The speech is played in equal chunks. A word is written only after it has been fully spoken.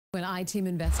An I-team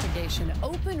investigation.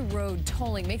 Open road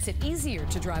tolling makes it easier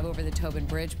to drive over the Tobin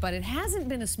Bridge, but it hasn't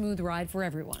been a smooth ride for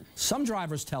everyone. Some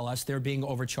drivers tell us they're being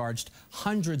overcharged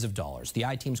hundreds of dollars. The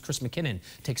I-team's Chris McKinnon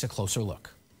takes a closer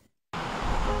look.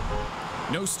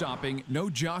 No stopping, no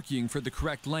jockeying for the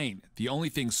correct lane. The only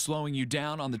thing slowing you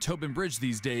down on the Tobin Bridge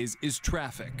these days is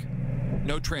traffic.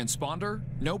 No transponder,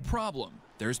 no problem.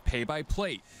 There's pay by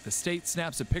plate. The state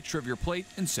snaps a picture of your plate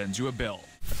and sends you a bill.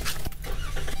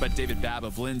 But David Babb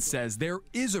of Lynn says there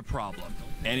is a problem,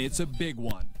 and it's a big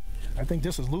one. I think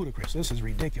this is ludicrous. This is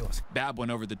ridiculous. Babb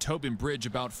went over the Tobin Bridge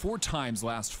about 4 times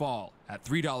last fall. At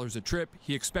 $3 a trip,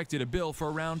 he expected a bill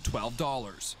for around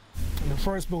 $12. When the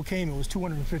first bill came, it was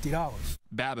 $250.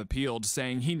 Babb appealed,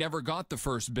 saying he never got the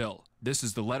first bill. This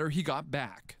is the letter he got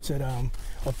back. It said,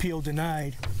 appeal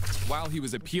denied. While he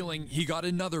was appealing, he got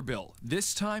another bill,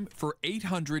 this time for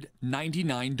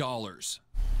 $899.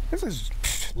 This is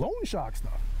loan shark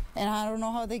stuff. And I don't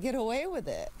know how they get away with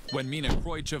it. When Mina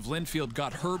Kroich of Linfield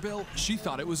got her bill, she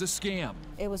thought it was a scam.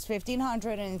 It was $1,500,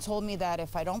 and it told me that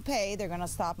if I don't pay, they're going to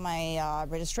stop my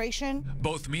registration.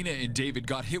 Both Mina and David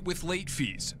got hit with late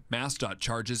fees. MassDOT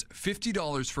charges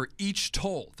 $50 for each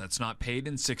toll that's not paid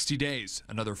in 60 days.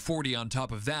 Another $40 on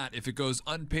top of that if it goes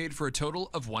unpaid for a total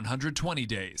of 120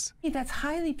 days. That's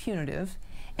highly punitive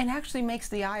and actually makes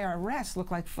the IRS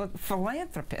look like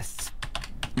philanthropists.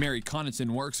 Mary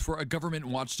Connaughton works for a government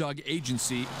watchdog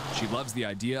agency. She loves the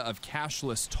idea of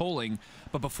cashless tolling,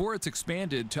 but before it's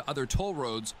expanded to other toll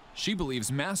roads, she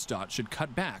believes MassDOT should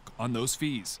cut back on those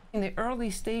fees. In the early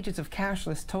stages of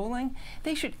cashless tolling,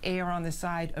 they should err on the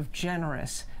side of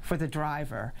generous for the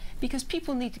driver, because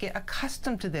people need to get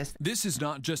accustomed to this. This is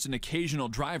not just an occasional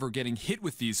driver getting hit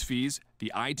with these fees.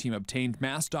 The I-team obtained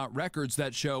MassDOT records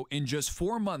that show in just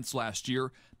 4 months last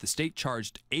year, the state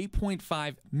charged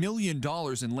 $8.5 million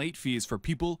in late fees for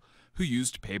people who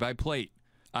used pay-by-plate.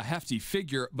 A hefty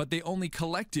figure, but they only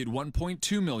collected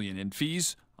 $1.2 million in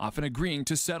fees, often agreeing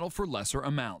to settle for lesser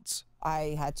amounts.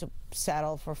 I had to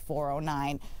settle for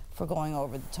 $409 for going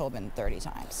over the Tobin 30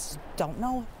 times. Don't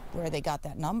know where they got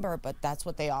that number, but that's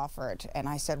what they offered. And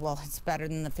I said, well, it's better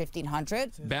than the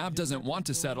 $1,500. Babb doesn't want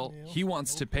to settle. He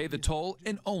wants to pay the toll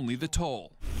and only the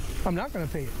toll. I'm not going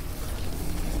to pay it.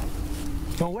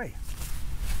 No way.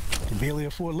 I can barely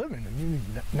afford living. I mean,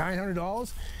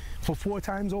 $900 for 4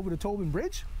 times over the Tobin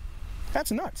Bridge?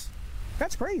 That's nuts.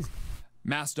 That's crazy.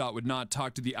 MassDOT would not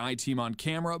talk to the I-team on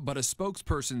camera, but a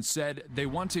spokesperson said they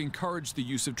want to encourage the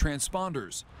use of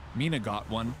transponders. Mina got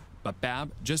one, but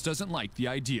Babb just doesn't like the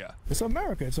idea. It's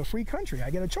America. It's a free country.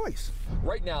 I get a choice.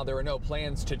 Right now, there are no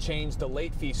plans to change the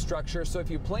late fee structure, so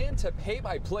if you plan to pay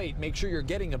by plate, make sure you're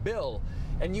getting a bill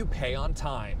and you pay on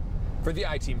time. For the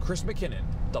I-team, Chris McKinnon,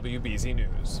 WBZ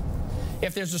News.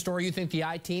 If there's a story you think the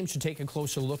I-team should take a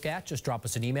closer look at, just drop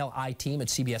us an email,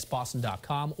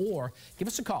 iteam@cbsboston.com, or give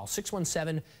us a call,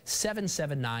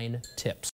 617-779-TIPS.